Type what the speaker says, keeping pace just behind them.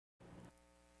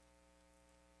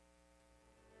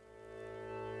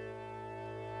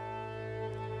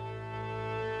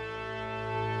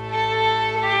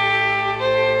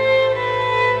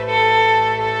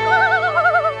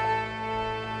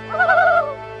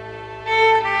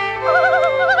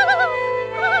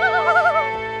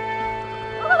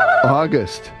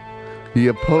August, the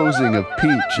opposing of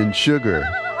peach and sugar,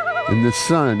 and the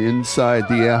sun inside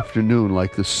the afternoon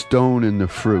like the stone in the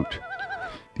fruit.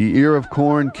 The ear of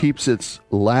corn keeps its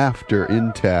laughter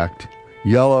intact,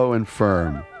 yellow and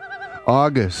firm.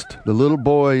 August, the little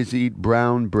boys eat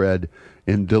brown bread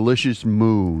in delicious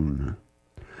moon.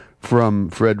 From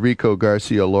Federico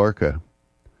Garcia Lorca.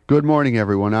 Good morning,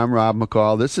 everyone. I'm Rob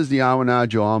McCall. This is the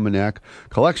Awanajo Almanac,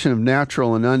 collection of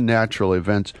natural and unnatural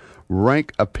events,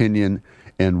 rank opinion,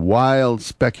 and wild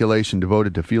speculation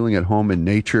devoted to feeling at home in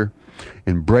nature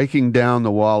and breaking down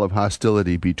the wall of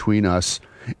hostility between us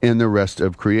and the rest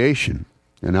of creation.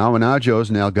 And Awanajo is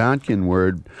an Algonquian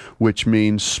word which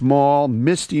means small,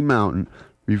 misty mountain,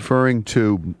 referring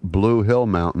to Blue Hill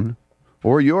Mountain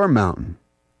or your mountain.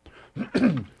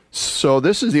 So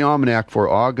this is the almanac for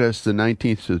August the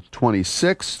 19th to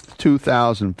 26th,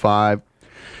 2005.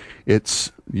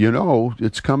 It's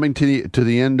coming to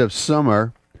the end of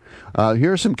summer.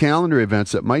 Here are some calendar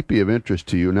events that might be of interest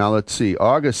to you. Now let's see.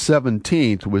 August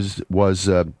 17th was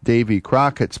Davy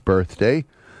Crockett's birthday.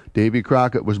 Davy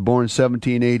Crockett was born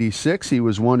 1786. He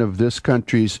was one of this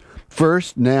country's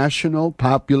first national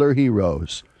popular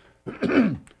heroes.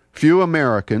 Few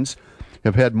Americans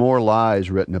have had more lies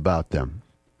written about them.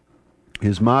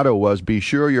 His motto was, "Be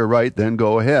sure you're right, then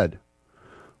go ahead."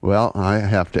 Well, I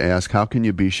have to ask, how can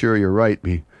you be sure you're right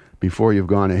before you've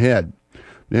gone ahead?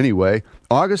 Anyway,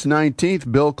 August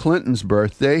 19th, Bill Clinton's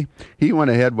birthday. He went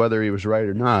ahead whether he was right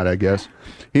or not, I guess.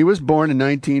 He was born in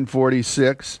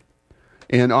 1946.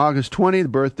 And August 20th, the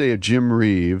birthday of Jim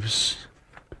Reeves.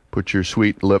 Put your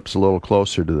sweet lips a little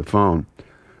closer to the phone.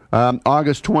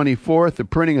 August 24th, the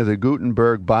printing of the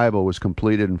Gutenberg Bible was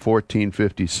completed in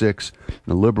 1456.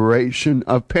 The liberation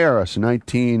of Paris,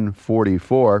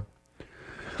 1944.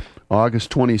 August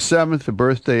 27th, the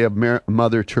birthday of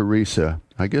Mother Teresa.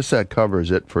 I guess that covers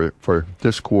it for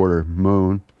this quarter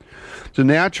moon. So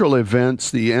natural events,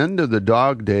 the end of the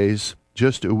dog days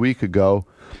just a week ago,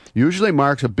 usually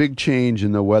marks a big change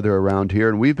in the weather around here,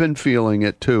 and we've been feeling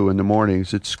it too in the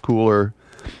mornings. It's cooler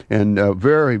and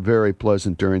very, very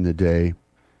pleasant during the day.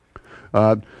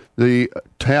 The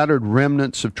tattered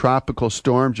remnants of tropical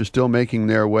storms are still making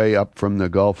their way up from the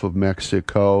Gulf of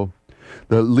Mexico.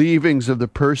 The leavings of the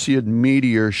Perseid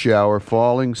meteor shower,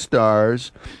 falling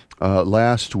stars,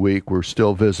 last week were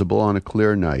still visible on a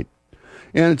clear night.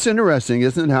 And it's interesting,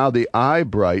 isn't it, how the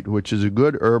eyebright, which is a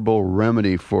good herbal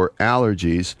remedy for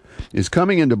allergies, is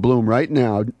coming into bloom right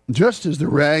now, just as the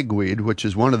ragweed, which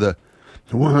is one of the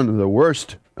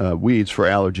worst weeds for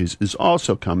allergies, is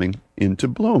also coming into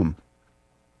bloom.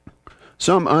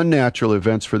 Some unnatural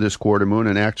events for this quarter moon,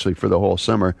 and actually for the whole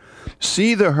summer.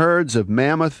 See the herds of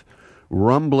mammoth,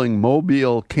 rumbling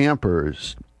mobile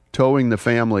campers towing the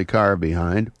family car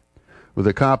behind, with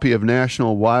a copy of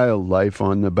National Wildlife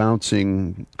on the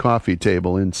bouncing coffee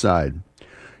table inside.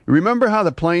 Remember how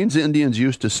the Plains Indians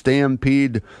used to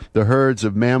stampede the herds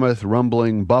of mammoth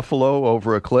rumbling buffalo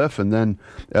over a cliff and then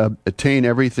attain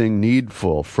everything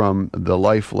needful from the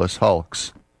lifeless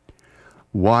hulks?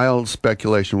 Wild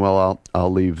speculation. Well,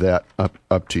 I'll leave that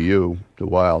up to you, the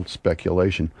wild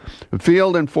speculation. The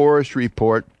Field and Forest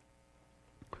Report.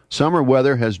 Summer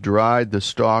weather has dried the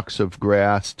stalks of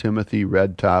grass, Timothy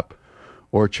redtop,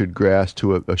 orchard grass,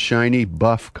 to a shiny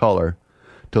buff color,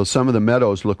 till some of the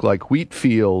meadows look like wheat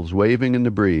fields waving in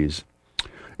the breeze.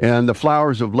 And the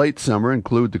flowers of late summer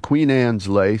include the Queen Anne's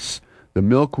lace, the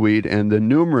milkweed, and the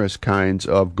numerous kinds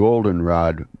of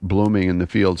goldenrod blooming in the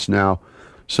fields now.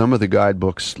 Some of the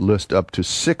guidebooks list up to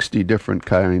 60 different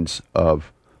kinds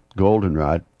of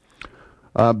goldenrod.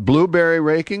 Blueberry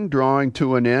raking drawing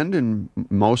to an end in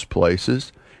most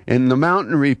places. In the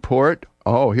Mountain Report,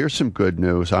 here's some good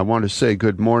news. I want to say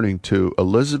good morning to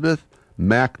Elizabeth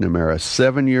McNamara,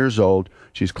 7 years old.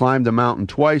 She's climbed the mountain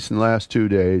twice in the last 2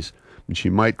 days, and she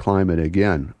might climb it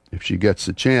again if she gets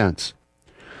the chance.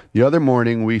 The other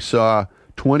morning, we saw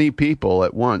 20 people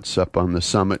at once up on the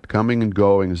summit, coming and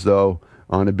going as though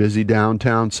on a busy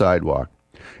downtown sidewalk.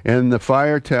 And the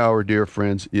fire tower, dear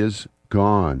friends, is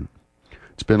gone.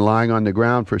 It's been lying on the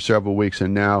ground for several weeks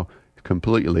and now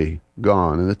completely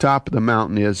gone. And the top of the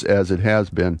mountain is as it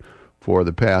has been for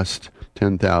the past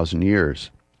 10,000 years.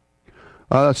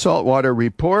 Saltwater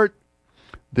Report.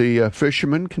 The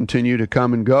fishermen continue to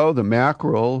come and go. The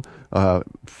mackerel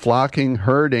flocking,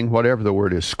 herding, whatever the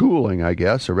word is, schooling, I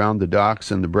guess, around the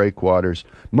docks and the breakwaters,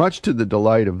 much to the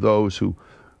delight of those who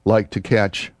like to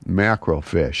catch mackerel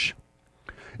fish.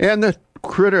 And the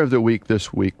critter of the week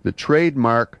this week, the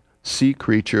trademark sea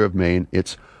creature of Maine,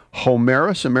 it's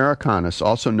Homerus americanus,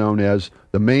 also known as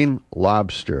the Maine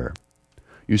lobster.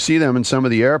 You see them in some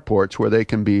of the airports where they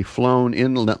can be flown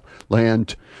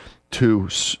inland to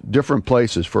different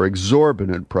places for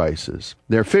exorbitant prices.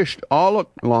 They're fished all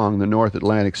along the North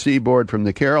Atlantic seaboard from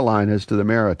the Carolinas to the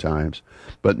Maritimes,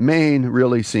 but Maine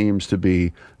really seems to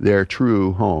be their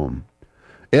true home.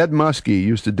 Ed Muskie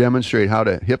used to demonstrate how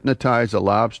to hypnotize a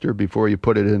lobster before you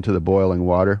put it into the boiling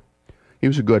water. He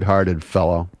was a good-hearted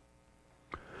fellow.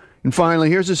 And finally,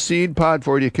 here's a seed pod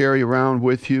for you to carry around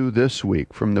with you this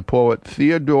week from the poet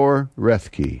Theodore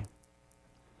Roethke.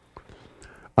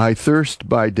 I thirst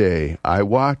by day, I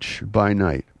watch by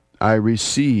night, I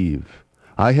receive,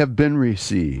 I have been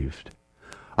received.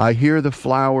 I hear the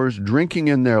flowers drinking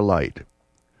in their light.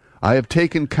 I have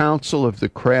taken counsel of the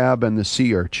crab and the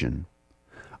sea urchin.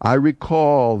 I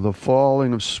recall the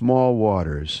falling of small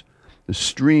waters, the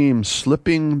stream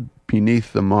slipping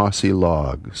beneath the mossy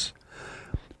logs.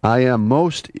 I am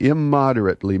most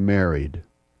immoderately married.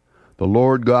 The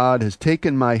Lord God has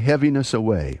taken my heaviness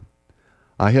away.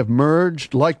 I have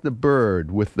merged like the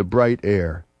bird with the bright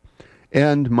air,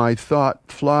 and my thought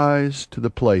flies to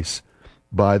the place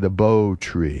by the bow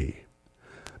tree.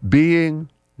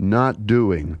 Being, not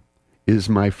doing, is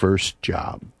my first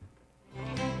job.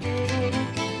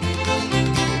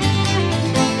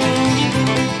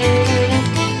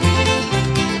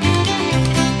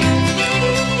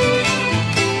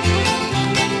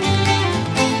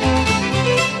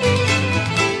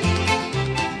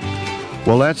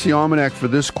 Well, that's the almanac for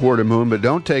this quarter moon, but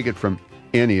don't take it from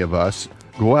any of us.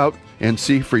 Go out and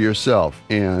see for yourself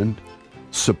and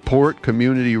support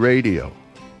community radio.